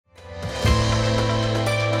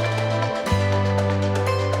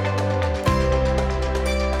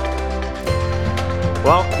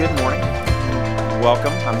Well, good morning.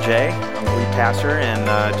 Welcome. I'm Jay. I'm the lead pastor, and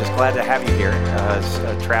just glad to have you here. As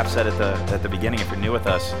Trav said at the beginning, if you're new with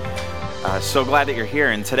us, so glad that you're here.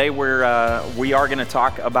 And today we are going to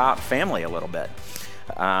talk about family a little bit.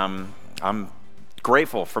 I'm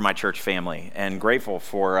grateful for my church family, and grateful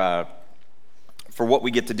for what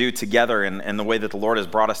we get to do together, and the way that the Lord has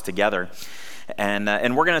brought us together.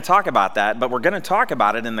 And we're going to talk about that, but we're going to talk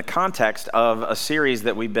about it in the context of a series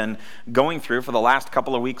that we've been going through for the last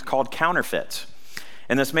couple of weeks called Counterfeits.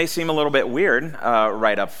 And this may seem a little bit weird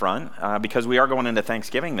right up front because we are going into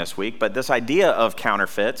Thanksgiving this week, but this idea of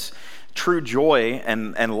counterfeits, true joy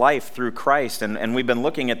and life through Christ, and we've been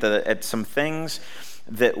looking at some things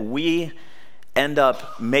that we end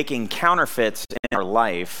up making counterfeits in our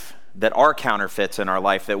life, that are counterfeits in our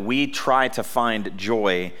life, that we try to find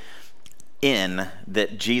joy in,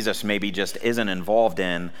 that Jesus maybe just isn't involved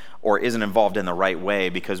in, or isn't involved in the right way,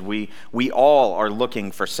 because we all are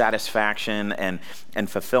looking for satisfaction and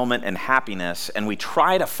fulfillment and happiness, and we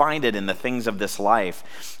try to find it in the things of this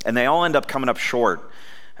life, and they all end up coming up short,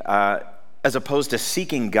 as opposed to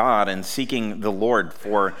seeking God and seeking the Lord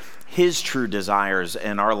for His true desires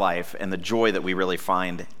in our life and the joy that we really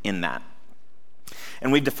find in that.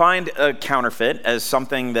 And we've defined a counterfeit as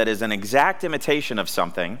something that is an exact imitation of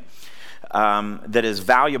something that is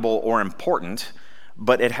valuable or important,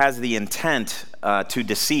 but it has the intent to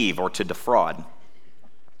deceive or to defraud.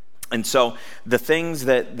 And so the things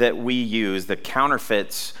that we use, the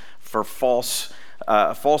counterfeits for false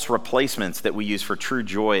replacements that we use for true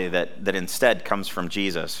joy that instead comes from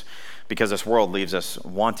Jesus, because this world leaves us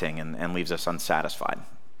wanting and leaves us unsatisfied.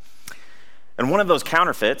 And one of those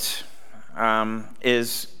counterfeits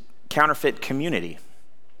is counterfeit community.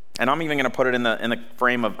 And I'm even going to put it in the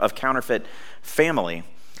frame of counterfeit family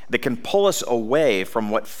that can pull us away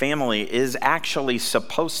from what family is actually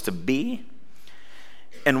supposed to be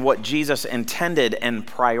and what Jesus intended and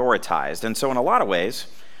prioritized. And so in a lot of ways,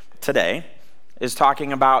 today is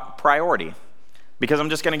talking about priority. Because I'm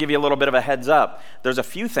just going to give you a little bit of a heads up. There's a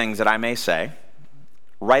few things that I may say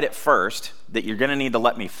right at first that you're going to need to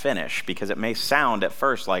let me finish, because it may sound at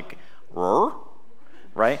first like,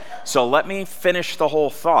 right? So let me finish the whole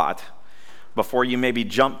thought before you maybe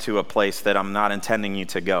jump to a place that I'm not intending you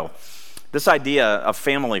to go. This idea of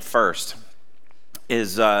family first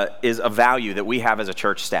is a value that we have as a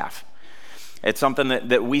church staff. It's something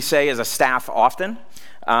that we say as a staff often.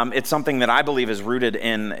 It's something that I believe is rooted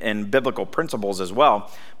in biblical principles as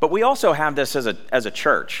well. But we also have this as a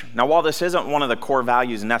church. Now, while this isn't one of the core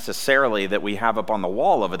values necessarily that we have up on the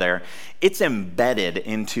wall over there, it's embedded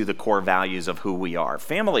into the core values of who we are.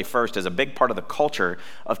 Family first is a big part of the culture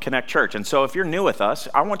of Connect Church. And so if you're new with us,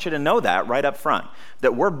 I want you to know that right up front,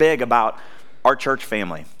 that we're big about our church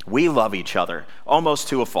family. We love each other, almost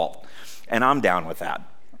to a fault. And I'm down with that.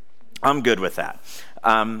 I'm good with that.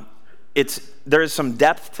 There is some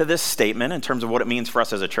depth to this statement in terms of what it means for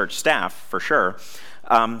us as a church staff, for sure.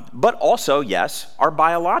 But also, yes, our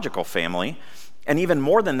biological family, and even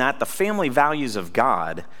more than that, the family values of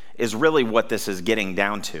God is really what this is getting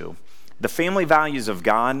down to. The family values of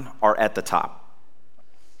God are at the top,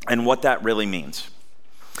 and what that really means.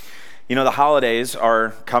 You know, the holidays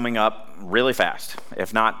are coming up really fast,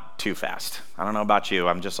 if not too fast. I don't know about you.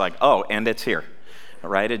 I'm just like, oh, and it's here.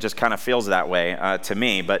 Right? It just kind of feels that way to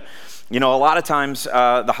me. But, you know, a lot of times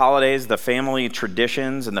the holidays, the family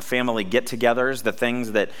traditions and the family get-togethers, the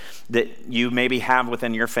things that you maybe have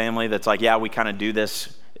within your family that's like, yeah, we kind of do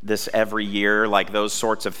this every year, like those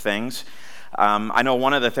sorts of things. I know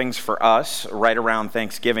one of the things for us right around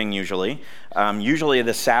Thanksgiving usually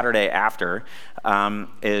the Saturday after,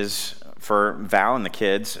 is for Val and the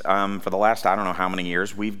kids, for the last I don't know how many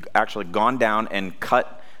years, we've actually gone down and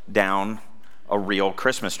cut down a real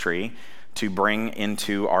Christmas tree to bring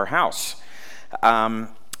into our house. And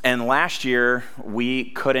last year, we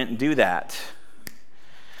couldn't do that.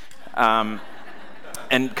 And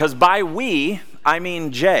because by we, I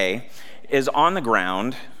mean Jay, is on the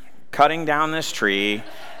ground cutting down this tree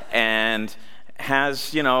and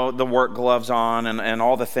has, you know, the work gloves on and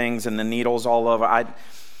all the things and the needles all over.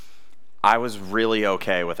 I was really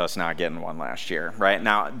okay with us not getting one last year, right?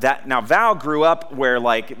 Now Val grew up where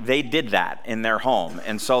like they did that in their home.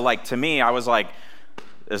 And so like to me, I was like,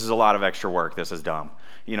 this is a lot of extra work. This is dumb.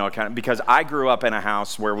 You know, kind of, because I grew up in a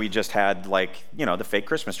house where we just had like, you know, the fake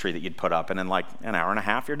Christmas tree that you'd put up and in like an hour and a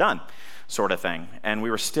half, you're done sort of thing. And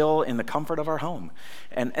we were still in the comfort of our home.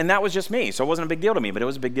 And that was just me. So it wasn't a big deal to me, but it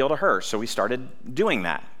was a big deal to her. So we started doing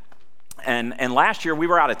that. And last year we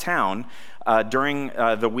were out of town during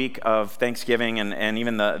the week of Thanksgiving and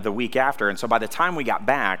even the week after. And so by the time we got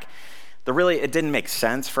back, it didn't make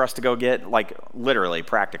sense for us to go get, like literally,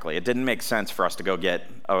 practically, it didn't make sense for us to go get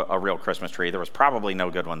a real Christmas tree. There was probably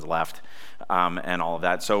no good ones left and all of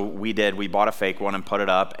that. So we bought a fake one and put it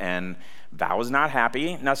up, and Val was not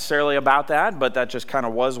happy necessarily about that, but that just kind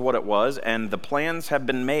of was what it was. And the plans have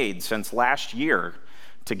been made since last year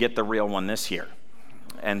to get the real one this year.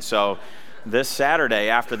 And so this Saturday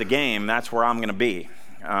after the game, that's where I'm going to be.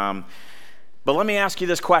 But let me ask you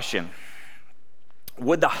this question.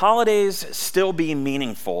 Would the holidays still be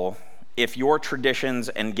meaningful if your traditions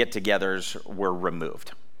and get-togethers were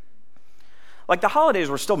removed? Like, the holidays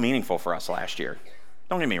were still meaningful for us last year.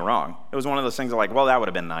 Don't get me wrong. It was one of those things that, like, well, that would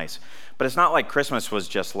have been nice. But it's not like Christmas was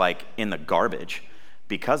just, like, in the garbage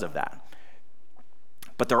because of that.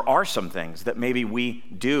 But there are some things that maybe we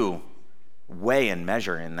do weigh and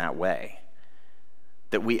measure in that way,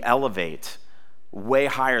 that we elevate way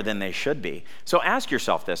higher than they should be. So ask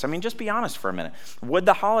yourself this. I mean, just be honest for a minute. Would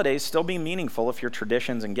the holidays still be meaningful if your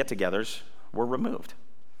traditions and get-togethers were removed?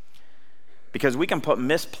 Because we can put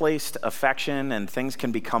misplaced affection and things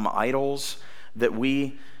can become idols that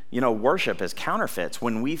we, worship as counterfeits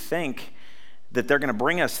when we think that they're going to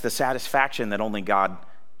bring us the satisfaction that only God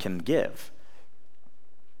can give.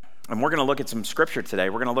 And we're going to look at some scripture today.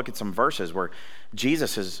 We're going to look at some verses where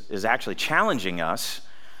Jesus is actually challenging us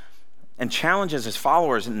and challenges his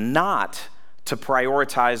followers not to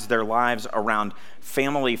prioritize their lives around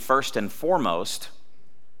family first and foremost.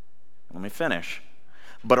 Let me finish.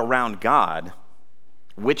 But around God,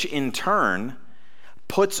 which in turn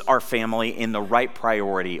puts our family in the right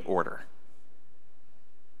priority order.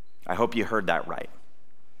 I hope you heard that right.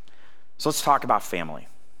 So let's talk about family.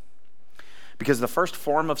 Because the first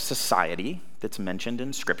form of society that's mentioned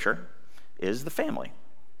in Scripture is the family.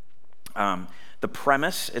 The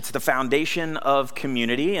premise, it's the foundation of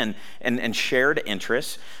community and shared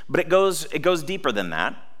interests, but it goes deeper than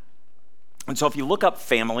that. And so if you look up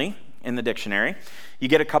family in the dictionary, you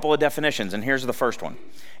get a couple of definitions, and here's the first one.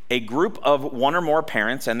 A group of one or more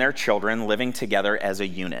parents and their children living together as a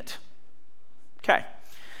unit. Okay.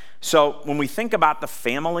 So when we think about the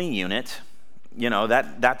family unit,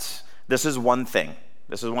 this is one thing.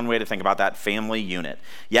 This is one way to think about that family unit.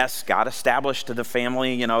 Yes, God established the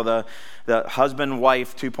family, the husband,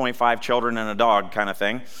 wife, 2.5 children, and a dog kind of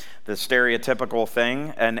thing, the stereotypical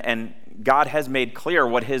thing. And God has made clear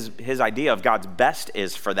what his idea of God's best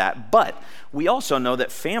is for that. But we also know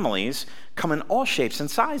that families come in all shapes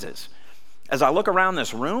and sizes. As I look around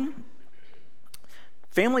this room,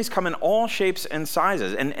 families come in all shapes and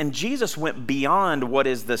sizes. And Jesus went beyond what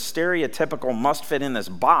is the stereotypical must fit in this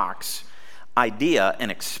box idea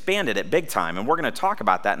and expanded it big time. And we're going to talk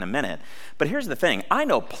about that in a minute. But here's the thing. I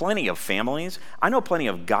know plenty of families. I know plenty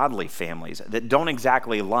of godly families that don't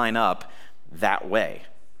exactly line up that way.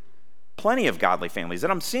 Plenty of godly families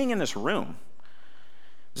that I'm seeing in this room.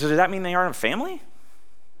 So does that mean they aren't a family?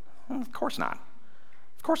 Well, of course not.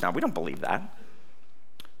 Of course not. We don't believe that.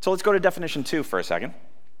 So let's go to definition 2 for a second.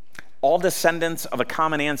 All descendants of a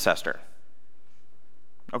common ancestor.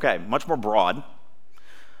 Okay, much more broad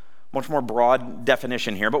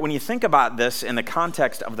definition here. But when you think about this in the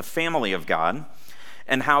context of the family of God,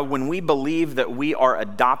 and how when we believe that we are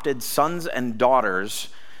adopted sons and daughters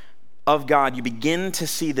of God, you begin to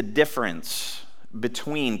see the difference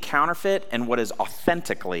between counterfeit and what is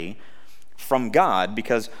authentically from God,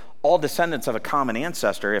 because all descendants of a common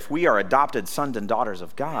ancestor, if we are adopted sons and daughters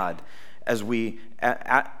of God,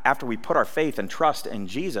 after we put our faith and trust in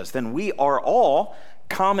Jesus, then we are all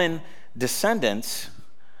common descendants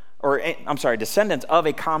of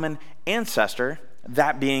a common ancestor,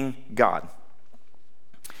 that being God.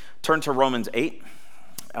 Turn to Romans 8.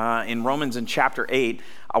 In Romans in chapter 8,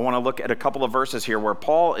 I want to look at a couple of verses here where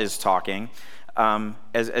Paul is talking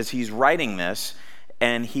as he's writing this,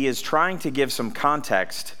 and he is trying to give some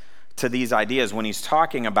context to these ideas when he's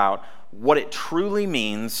talking about what it truly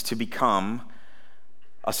means to become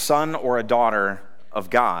a son or a daughter of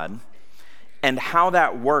God, and how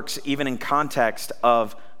that works even in context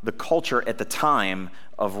of the culture at the time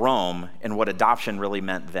of Rome and what adoption really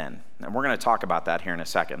meant then. And we're going to talk about that here in a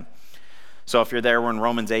second. So if you're there, we're in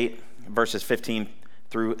Romans 8, verses 15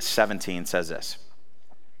 through 17 says this.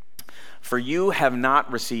 For you have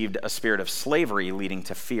not received a spirit of slavery leading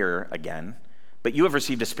to fear again, but you have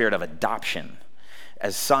received a spirit of adoption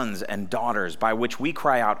as sons and daughters, by which we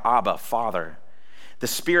cry out, Abba, Father. The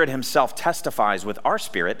Spirit himself testifies with our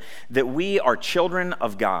spirit that we are children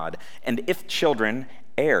of God, and if children,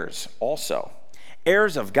 heirs also,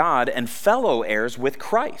 heirs of God and fellow heirs with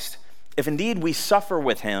Christ, if indeed we suffer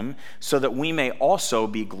with him, so that we may also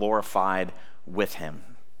be glorified with him.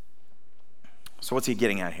 So what's he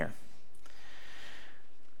getting at here?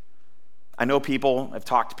 I know I've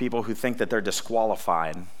talked to people who think that they're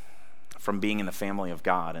disqualified from being in the family of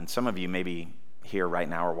God. And some of you maybe here right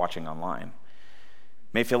now or watching online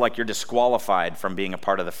may feel like you're disqualified from being a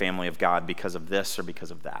part of the family of God because of this or because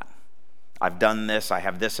of that. I've done this, I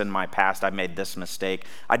have this in my past, I made this mistake,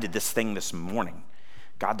 I did this thing this morning.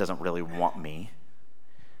 God doesn't really want me.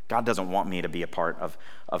 God doesn't want me to be a part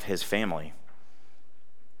of his family.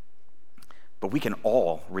 But we can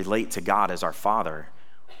all relate to God as our Father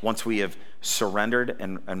once we have surrendered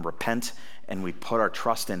and repent and we put our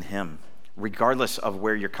trust in him, regardless of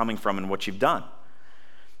where you're coming from and what you've done.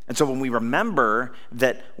 And so when we remember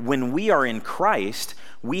that when we are in Christ,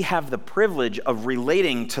 we have the privilege of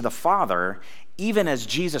relating to the Father even as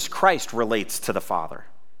Jesus Christ relates to the Father,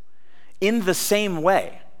 in the same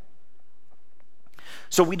way.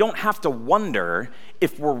 So we don't have to wonder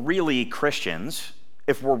if we're really Christians,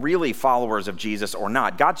 if we're really followers of Jesus or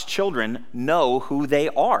not. God's children know who they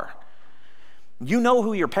are. You know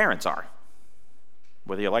who your parents are,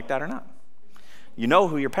 whether you like that or not. You know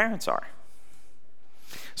who your parents are.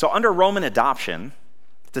 So under Roman adoption,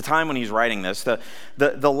 at the time when he's writing this,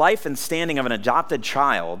 the life and standing of an adopted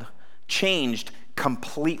child changed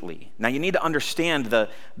completely. Now you need to understand the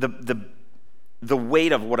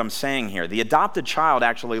weight of what I'm saying here. The adopted child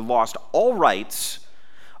actually lost all rights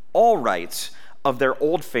of their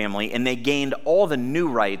old family, and they gained all the new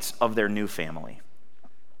rights of their new family.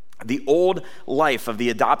 The old life of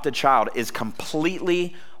the adopted child is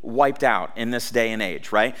completely wiped out in this day and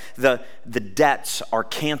age, right? The debts are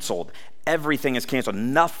canceled. Everything is canceled.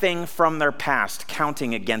 Nothing from their past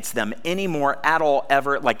counting against them anymore at all,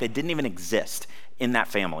 ever, like they didn't even exist in that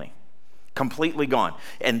family. Completely gone.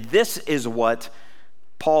 And this is what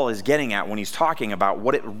Paul is getting at when he's talking about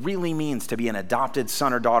what it really means to be an adopted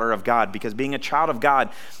son or daughter of God, because being a child of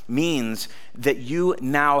God means that you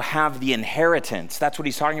now have the inheritance. That's what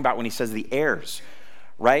he's talking about when he says the heirs,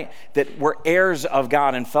 right? That we're heirs of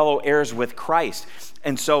God and fellow heirs with Christ.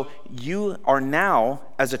 And so you are now,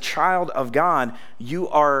 as a child of God,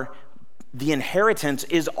 the inheritance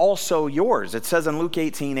is also yours. It says in Luke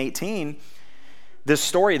 18:18, this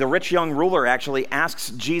story, the rich young ruler actually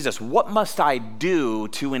asks Jesus, what must I do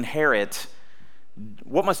to inherit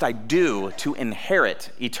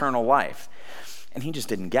eternal life? And he just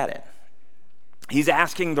didn't get it. He's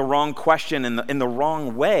asking the wrong question in the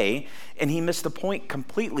wrong way, and he missed the point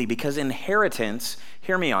completely, because inheritance,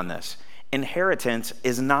 hear me on this, inheritance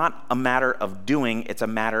is not a matter of doing, it's a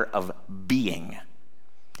matter of being.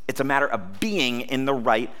 It's a matter of being in the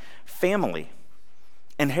right family.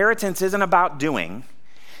 Inheritance isn't about doing,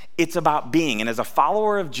 it's about being. And as a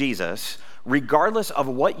follower of Jesus, regardless of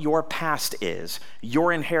what your past is,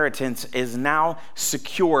 your inheritance is now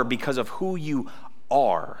secure because of who you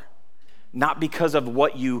are, not because of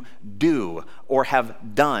what you do or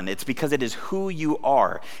have done. It's because it is who you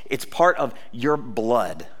are. It's part of your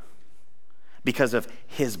blood because of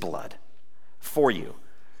his blood for you.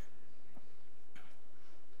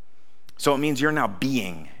 So it means you're now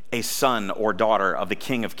being a son or daughter of the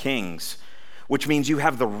King of Kings, which means you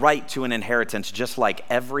have the right to an inheritance just like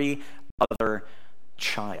every other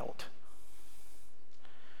child.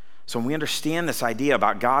 So when we understand this idea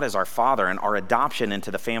about God as our Father and our adoption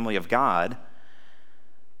into the family of God,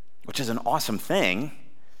 which is an awesome thing,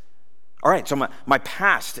 all right, so my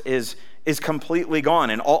past is completely gone,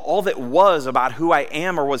 and all that was about who I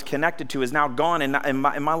am or was connected to is now gone, and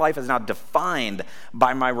my life is now defined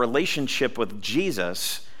by my relationship with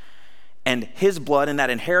Jesus, and his blood, and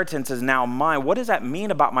that inheritance is now mine. What does that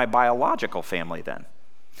mean about my biological family then?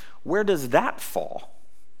 Where does that fall?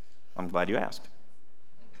 I'm glad you asked.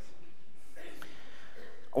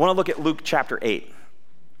 I want to look at Luke chapter 8.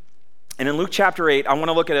 And in Luke chapter 8, I want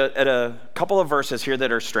to look at a couple of verses here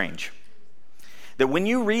that are strange. That when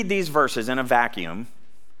you read these verses in a vacuum,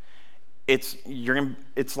 it's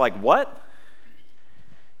like, what?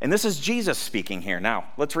 And this is Jesus speaking here. Now,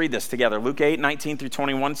 let's read this together. Luke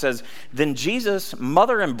 8:19-21 says, Then Jesus'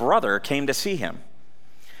 mother and brother came to see him.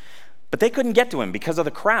 But they couldn't get to him because of the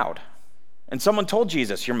crowd. And someone told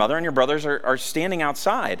Jesus, Your mother and your brothers are standing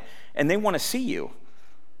outside, and they want to see you.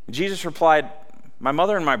 Jesus replied, My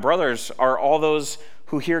mother and my brothers are all those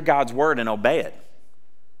who hear God's word and obey it.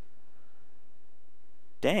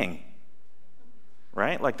 Dang.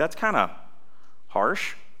 Right? Like, that's kind of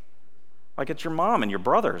harsh. Like, it's your mom and your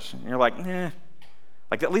brothers. And you're like,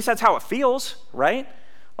 Like, at least that's how it feels, right?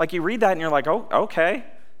 Like, you read that and you're like, oh, okay,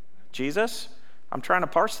 Jesus, I'm trying to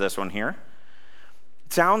parse this one here.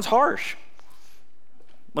 It sounds harsh.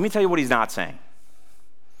 Let me tell you what he's not saying.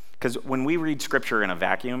 Because when we read Scripture in a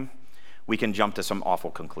vacuum, we can jump to some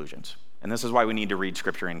awful conclusions. And this is why we need to read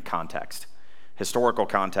Scripture in context. historical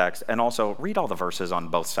context, and also read all the verses on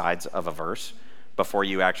both sides of a verse before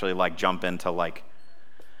you actually jump into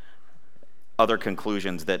other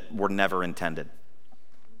conclusions that were never intended.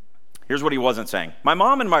 Here's what he wasn't saying. My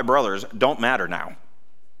mom and my brothers don't matter now.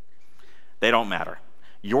 They don't matter.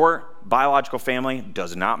 Your biological family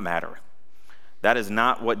does not matter. That is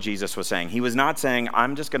not what Jesus was saying. He was not saying,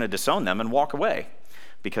 I'm just going to disown them and walk away,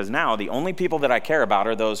 because now the only people that I care about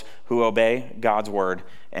are those who obey God's word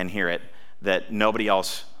and hear it, that nobody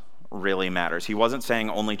else really matters. He wasn't saying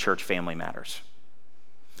only church family matters.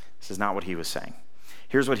 This is not what he was saying.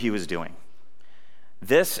 Here's what he was doing.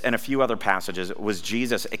 This and a few other passages was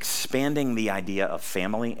Jesus expanding the idea of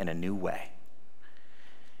family in a new way.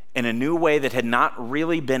 In a new way that had not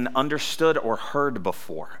really been understood or heard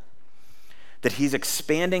before. That he's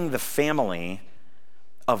expanding the family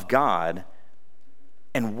of God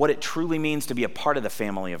and what it truly means to be a part of the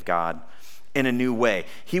family of God in a new way.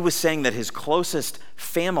 He was saying that his closest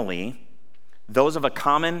family, those of a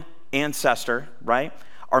common ancestor, right,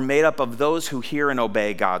 are made up of those who hear and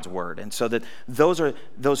obey God's word. And so that those are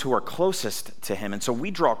those who are closest to him. And so we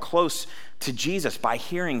draw close to Jesus by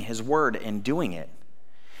hearing his word and doing it.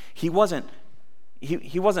 He wasn't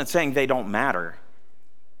saying they don't matter.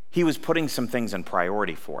 He was putting some things in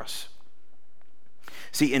priority for us.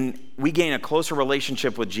 See, we gain a closer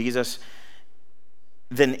relationship with Jesus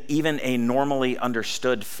than even a normally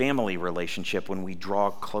understood family relationship when we draw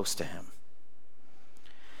close to him.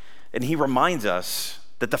 And he reminds us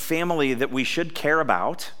that the family that we should care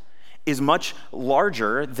about is much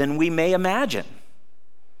larger than we may imagine.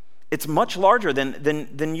 It's much larger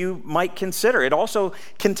than you might consider. It also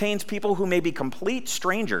contains people who may be complete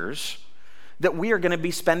strangers that we are going to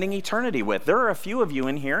be spending eternity with. There are a few of you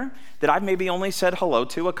in here that I've maybe only said hello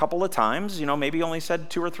to a couple of times, maybe only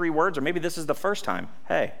said 2 or 3 words, or maybe this is the first time.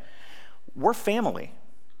 Hey, we're family.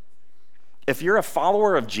 If you're a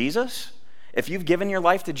follower of Jesus, if you've given your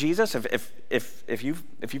life to Jesus, if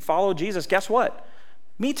you follow Jesus, guess what?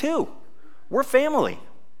 Me too. We're family.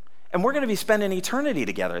 And we're going to be spending eternity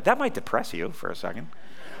together. That might depress you for a second.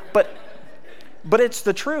 But it's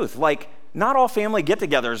the truth. Not all family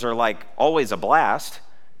get-togethers are always a blast,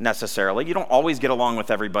 necessarily. You don't always get along with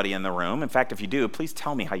everybody in the room. In fact, if you do, please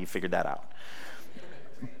tell me how you figured that out.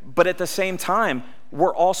 But at the same time,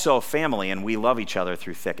 we're also family, and we love each other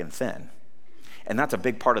through thick and thin. And that's a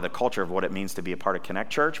big part of the culture of what it means to be a part of Connect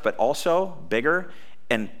Church, but also bigger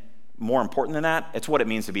and more important than that, it's what it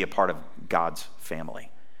means to be a part of God's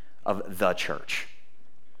family, of the church.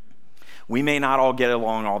 We may not all get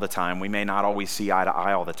along all the time. We may not always see eye to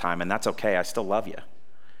eye all the time, and that's okay. I still love you.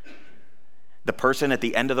 The person at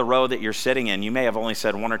the end of the row that you're sitting in, you may have only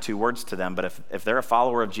said 1 or 2 words to them, but if they're a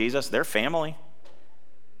follower of Jesus, they're family.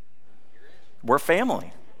 We're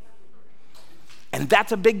family. And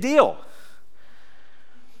that's a big deal.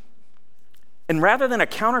 And rather than a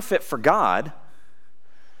counterfeit for God,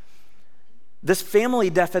 this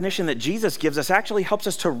family definition that Jesus gives us actually helps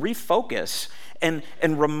us to refocus and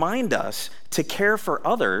remind us to care for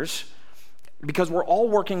others, because we're all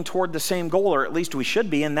working toward the same goal, or at least we should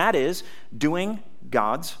be, and that is doing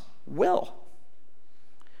God's will.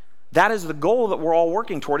 That is the goal that we're all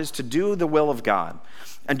working toward, is to do the will of God.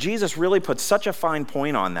 And Jesus really puts such a fine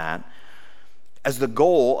point on that as the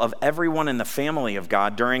goal of everyone in the family of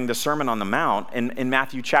God during the Sermon on the Mount in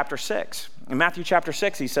Matthew chapter 6. In Matthew chapter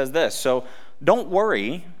 6, he says this, so don't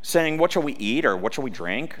worry, saying, what shall we eat, or what shall we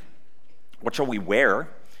drink? What shall we wear?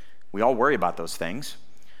 We all worry about those things.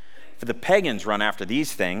 For the pagans run after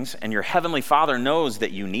these things, and your heavenly Father knows that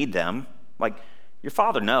you need them. Your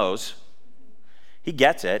Father knows. He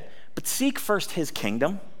gets it. But seek first his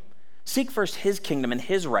kingdom. Seek first his kingdom and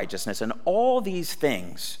his righteousness, and all these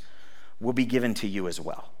things will be given to you as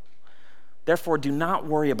well. Therefore, do not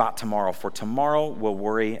worry about tomorrow, for tomorrow will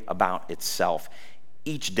worry about itself.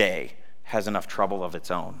 Each day has enough trouble of its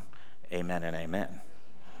own. Amen and amen.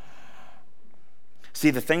 See,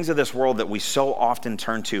 the things of this world that we so often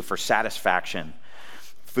turn to for satisfaction,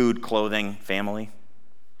 food, clothing, family,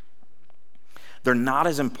 they're not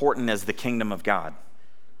as important as the kingdom of God.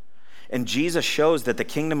 And Jesus shows that the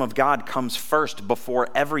kingdom of God comes first before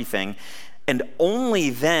everything, and only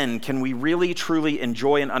then can we really truly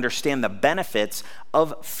enjoy and understand the benefits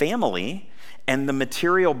of family and the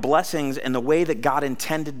material blessings and the way that God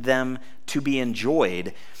intended them to be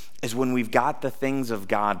enjoyed, is when we've got the things of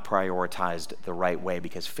God prioritized the right way,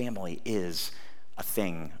 because family is a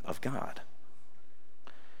thing of God.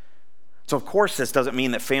 So of course this doesn't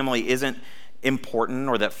mean that family isn't important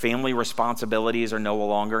or that family responsibilities are no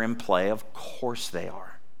longer in play. Of course they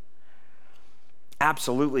are.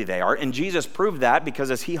 Absolutely they are. And Jesus proved that,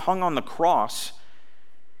 because as he hung on the cross,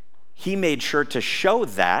 he made sure to show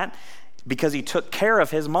that because he took care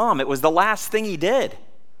of his mom. It was the last thing he did.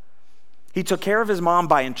 He took care of his mom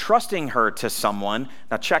by entrusting her to someone.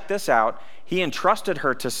 Now check this out. He entrusted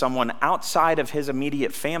her to someone outside of his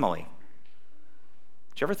immediate family.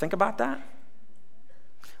 Did you ever think about that?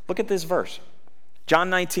 Look at this verse. John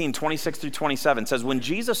 19, 26 through 27 says, when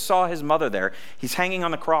Jesus saw his mother there, he's hanging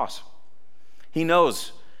on the cross. He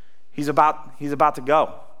knows he's about to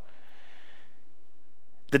go.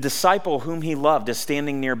 The disciple whom he loved is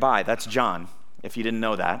standing nearby. That's John. If you didn't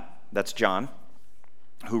know that, that's John,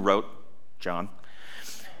 who wrote John.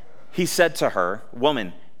 He said to her,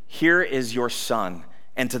 woman, here is your son.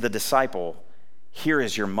 And to the disciple, here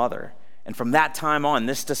is your mother. And from that time on,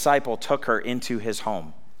 this disciple took her into his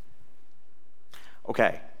home.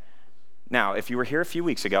 Okay. Now, if you were here a few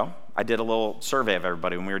weeks ago, I did a little survey of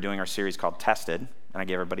everybody when we were doing our series called Tested, and I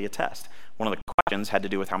gave everybody a test. One of the questions had to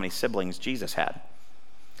do with how many siblings Jesus had.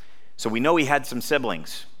 So we know he had some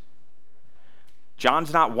siblings.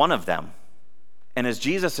 John's not one of them. And as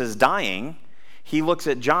Jesus is dying, he looks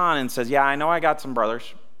at John and says, yeah, I know I got some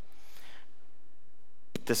brothers,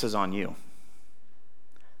 but this is on you.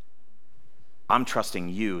 I'm trusting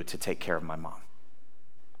you to take care of my mom.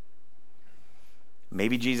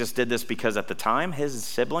 Maybe Jesus did this because at the time, his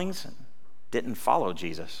siblings didn't follow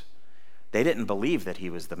Jesus. They didn't believe that he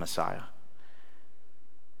was the Messiah.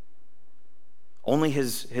 Only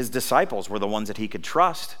his disciples were the ones that he could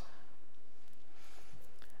trust.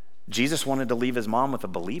 Jesus wanted to leave his mom with a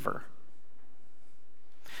believer.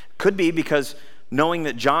 Could be because knowing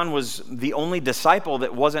that John was the only disciple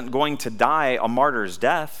that wasn't going to die a martyr's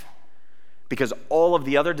death, because all of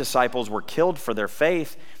the other disciples were killed for their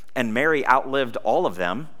faith, and Mary outlived all of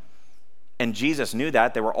them. And Jesus knew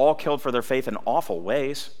that. They were all killed for their faith in awful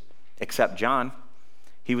ways, except John.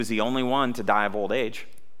 He was the only one to die of old age.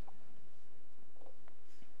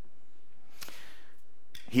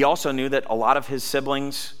 He also knew that a lot of his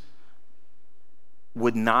siblings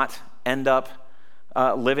would not end up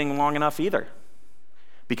living long enough either,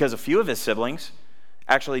 because a few of his siblings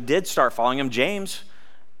actually did start following him. James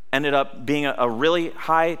ended up being a really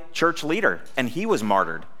high church leader, and he was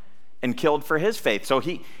martyred and killed for his faith. So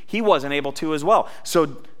he wasn't able to as well.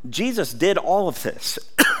 So Jesus did all of this.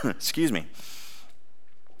 Excuse me.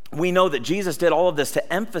 We know that Jesus did all of this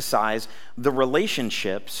to emphasize the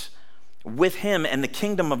relationships with him and the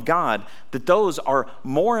kingdom of God, that those are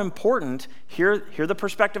more important. Hear the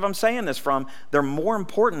perspective I'm saying this from. They're more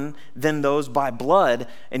important than those by blood.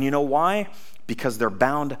 And you know why? Because they're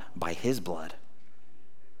bound by his blood.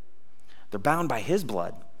 They're bound by his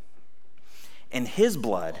blood. And his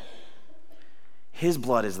blood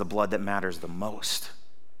is the blood that matters the most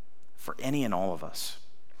for any and all of us.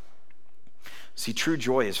 See, true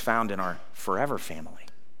joy is found in our forever family.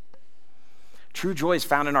 True joy is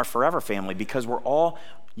found in our forever family because we're all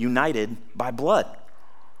united by blood,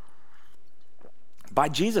 by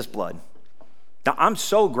Jesus' blood. Now, I'm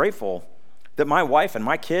so grateful that my wife and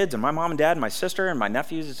my kids and my mom and dad and my sister and my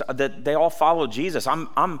nephews, that they all follow Jesus.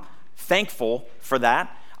 I'm thankful for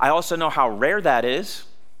that. I also know how rare that is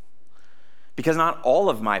because not all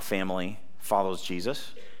of my family follows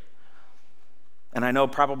Jesus. And I know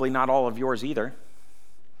probably not all of yours either.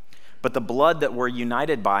 But the blood that we're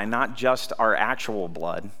united by, not just our actual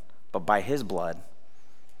blood, but by his blood,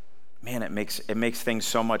 man, it makes things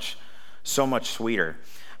so much sweeter.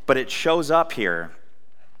 But it shows up here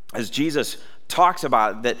as Jesus talks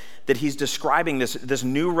about that he's describing this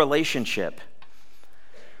new relationship,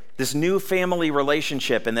 this new family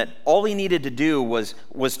relationship, and that all he needed to do was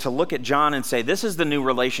to look at John and say, this is the new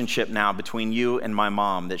relationship now between you and my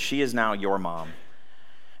mom, that she is now your mom.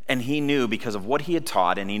 And he knew because of what he had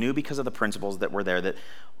taught, and he knew because of the principles that were there, that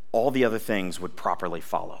all the other things would properly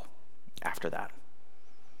follow after that.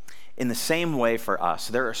 In the same way for us,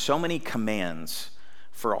 there are so many commands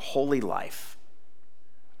for a holy life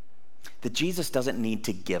that Jesus doesn't need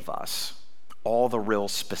to give us all the real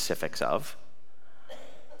specifics of.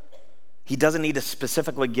 He doesn't need to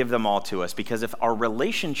specifically give them all to us, because if our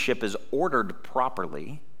relationship is ordered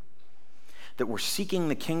properly, that we're seeking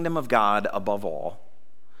the kingdom of God above all,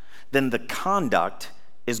 then the conduct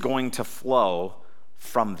is going to flow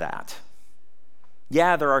from that.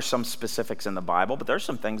 Yeah, there are some specifics in the Bible, but there's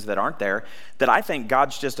some things that aren't there that I think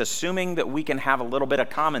God's just assuming that we can have a little bit of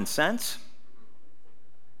common sense.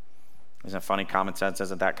 Isn't it funny? Common sense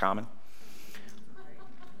isn't that common.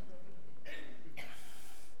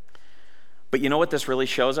 But you know what this really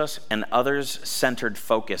shows us? An others-centered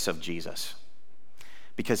focus of Jesus,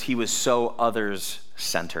 because he was so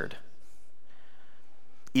others-centered.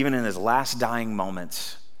 Even in his last dying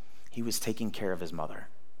moments, he was taking care of his mother.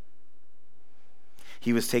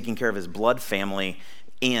 He was taking care of his blood family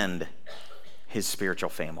and his spiritual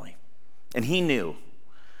family. And he knew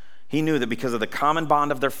that because of the common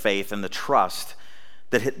bond of their faith and the trust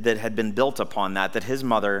that had been built upon that his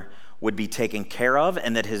mother would be taken care of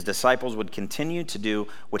and that his disciples would continue to do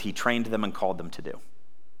what he trained them and called them to do.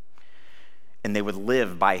 And they would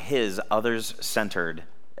live by his others-centered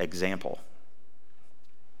example.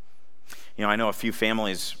 You know, I know a few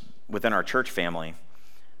families within our church family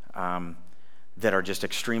that are just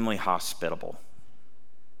extremely hospitable.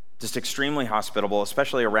 Just extremely hospitable,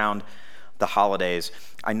 especially around the holidays.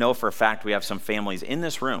 I know for a fact we have some families in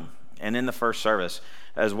this room and in the first service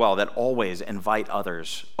as well that always invite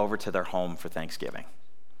others over to their home for Thanksgiving.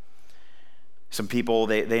 Some people,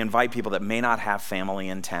 they invite people that may not have family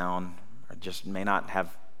in town or just may not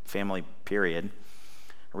have family, period,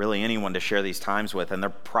 really anyone to share these times with. And there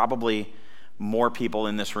are probably more people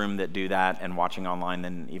in this room that do that and watching online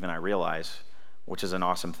than even I realize, which is an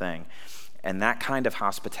awesome thing. And that kind of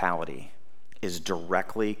hospitality is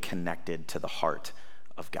directly connected to the heart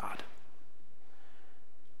of God.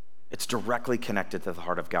 It's directly connected to the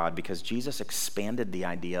heart of God because Jesus expanded the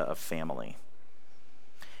idea of family.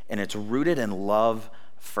 And it's rooted in love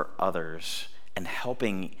for others and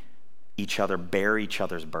helping each other bear each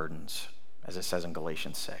other's burdens, as it says in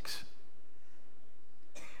Galatians 6.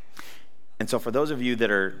 And so for those of you that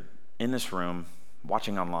are in this room,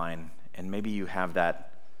 watching online, and maybe you have that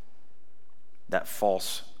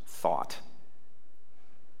false thought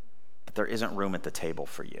that there isn't room at the table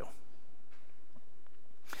for you,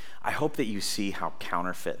 I hope that you see how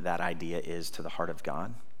counterfeit that idea is to the heart of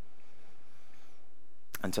God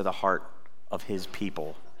and to the heart of his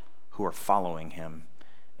people who are following him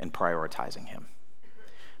and prioritizing him.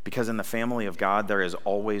 Because in the family of God, there is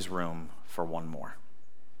always room for one more.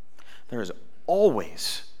 There is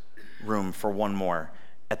always room for one more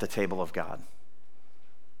at the table of God.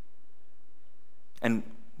 And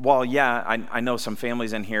while, yeah, I know some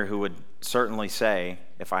families in here who would certainly say,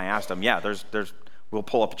 if I asked them, yeah, we'll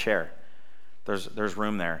pull up a chair. There's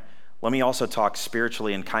room there. Let me also talk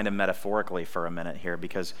spiritually and kind of metaphorically for a minute here,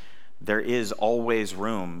 because there is always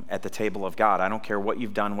room at the table of God. I don't care what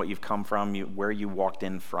you've done, what you've come from, where you walked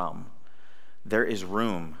in from. There is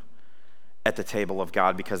room at the table of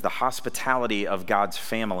God because the hospitality of God's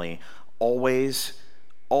family always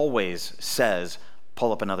says,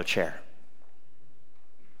 pull up another chair.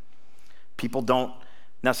 People don't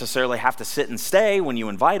necessarily have to sit and stay when you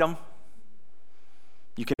invite them.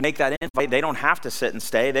 You can make that invite. They don't have to sit and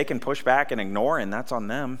stay. They can push back and ignore, and that's on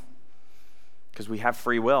them because we have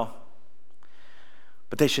free will.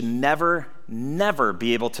 But they should never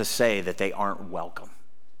be able to say that they aren't welcome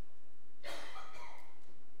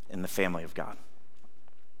in the family of God.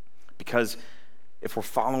 Because if we're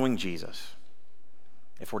following Jesus,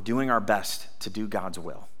 if we're doing our best to do God's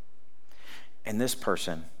will, and this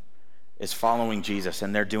person is following Jesus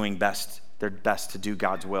and they're doing their best to do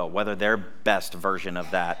God's will, whether their best version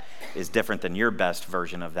of that is different than your best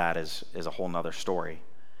version of that is a whole nother story.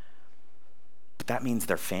 But that means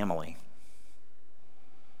they're family.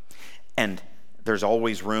 And there's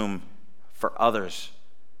always room for others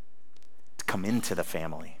to come into the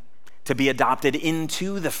family, to be adopted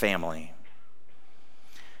into the family,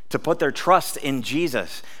 to put their trust in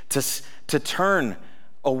Jesus, to turn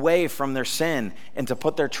away from their sin and to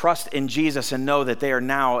put their trust in Jesus and know that they are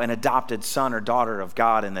now an adopted son or daughter of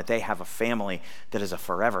God and that they have a family that is a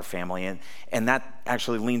forever family. And that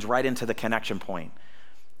actually leans right into the connection point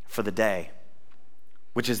for the day,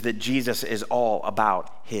 which is that Jesus is all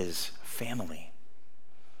about his family.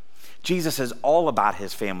 Jesus is all about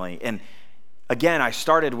his family. And again, I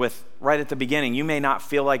started with right at the beginning, you may not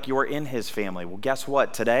feel like you're in his family. Well, guess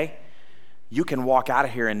what? Today, you can walk out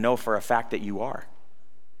of here and know for a fact that you are.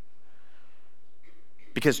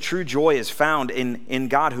 Because true joy is found in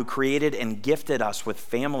God who created and gifted us with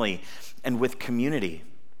family and with community.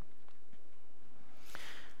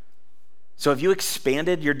 So have you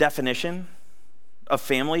expanded your definition of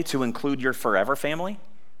family to include your forever family?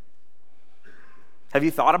 Have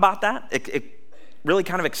you thought about that? It really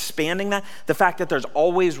kind of expanding that? The fact that there's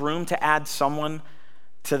always room to add someone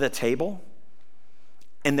to the table,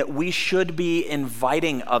 and that we should be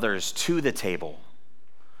inviting others to the table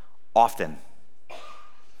often.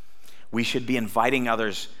 We should be inviting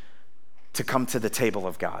others to come to the table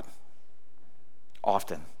of God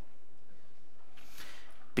often.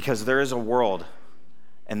 Because there is a world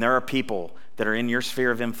and there are people that are in your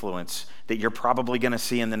sphere of influence that you're probably going to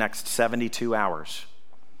see in the next 72 hours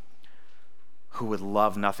who would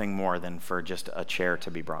love nothing more than for just a chair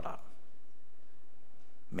to be brought up.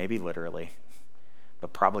 Maybe literally,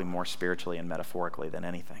 but probably more spiritually and metaphorically than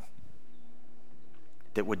anything.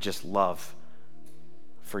 that would just love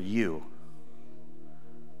for you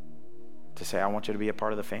to say, I want you to be a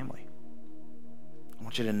part of the family. I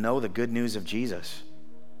want you to know the good news of Jesus.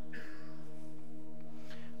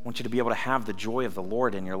 I want you to be able to have the joy of the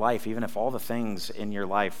Lord in your life, even if all the things in your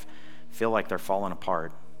life feel like they're falling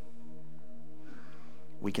apart.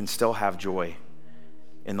 We can still have joy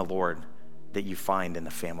in the Lord that you find in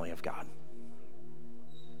the family of God.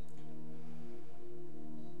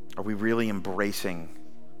 Are we really embracing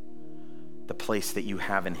the place that you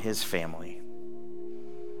have in His family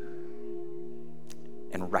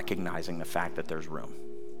and recognizing the fact that there's room?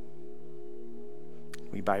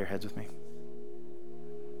 Will you bow your heads with me?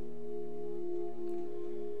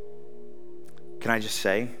 Can I just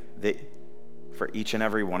say that for each and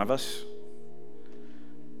every one of us,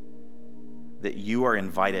 that you are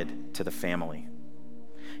invited to the family.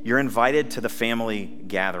 You're invited to the family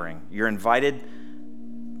gathering. You're invited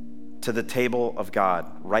to the table of God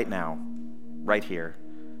right now, right here,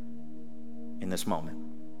 in this moment.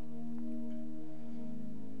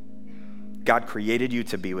 God created you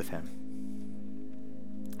to be with Him.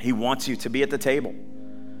 He wants you to be at the table.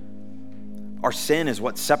 Our sin is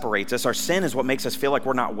what separates us. Our sin is what makes us feel like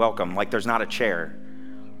we're not welcome, like there's not a chair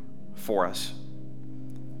for us.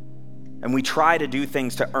 And we try to do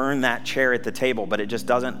things to earn that chair at the table, but it just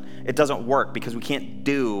doesn't work because we can't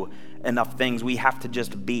do enough things. We have to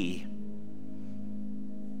just be.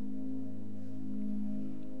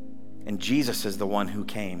 And Jesus is the one who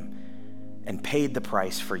came and paid the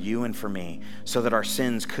price for you and for me so that our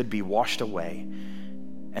sins could be washed away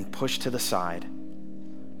and pushed to the side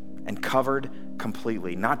and covered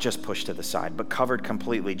completely. Not just pushed to the side, but covered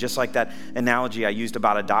completely. Just like that analogy I used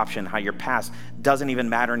about adoption, how your past doesn't even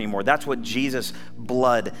matter anymore. That's what Jesus'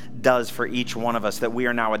 blood does for each one of us, that we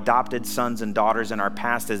are now adopted sons and daughters, and our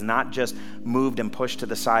past is not just moved and pushed to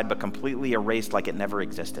the side, but completely erased like it never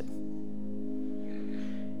existed.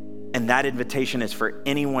 And that invitation is for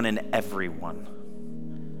anyone and everyone.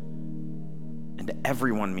 And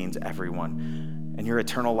everyone means everyone. And your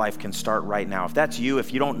eternal life can start right now. If that's you,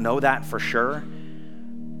 if you don't know that for sure,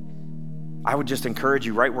 I would just encourage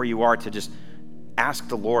you right where you are to just ask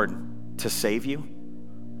the Lord to save you.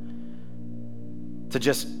 To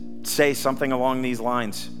just say something along these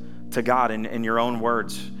lines to God in your own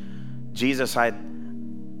words. Jesus, I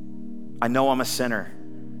know I'm a sinner.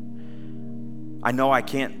 I know I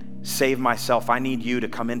can't save myself. I need you to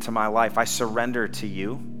come into my life. I surrender to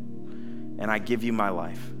you and I give you my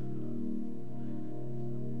life.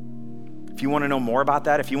 If you want to know more about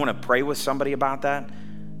that, if you want to pray with somebody about that,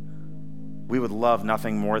 we would love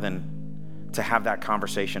nothing more than to have that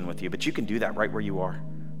conversation with you. But you can do that right where you are,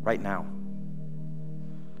 right now.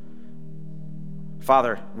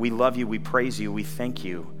 Father, we love you, we praise you, we thank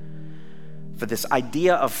you for this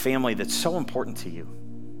idea of family that's so important to you.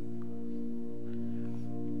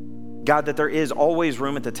 God, that there is always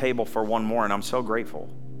room at the table for one more, and I'm so grateful.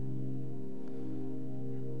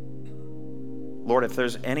 Lord, if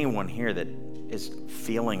there's anyone here that is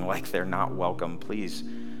feeling like they're not welcome, please,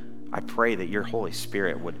 I pray that your Holy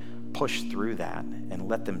Spirit would push through that and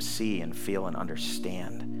let them see and feel and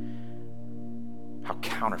understand how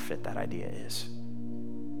counterfeit that idea is.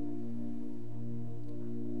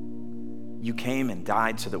 You came and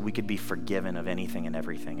died so that we could be forgiven of anything and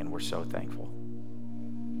everything, and we're so thankful.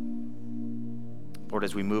 Lord,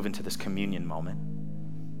 as we move into this communion moment,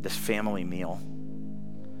 this family meal,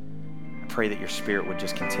 I pray that your Spirit would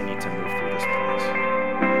just continue to move through this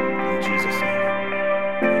place.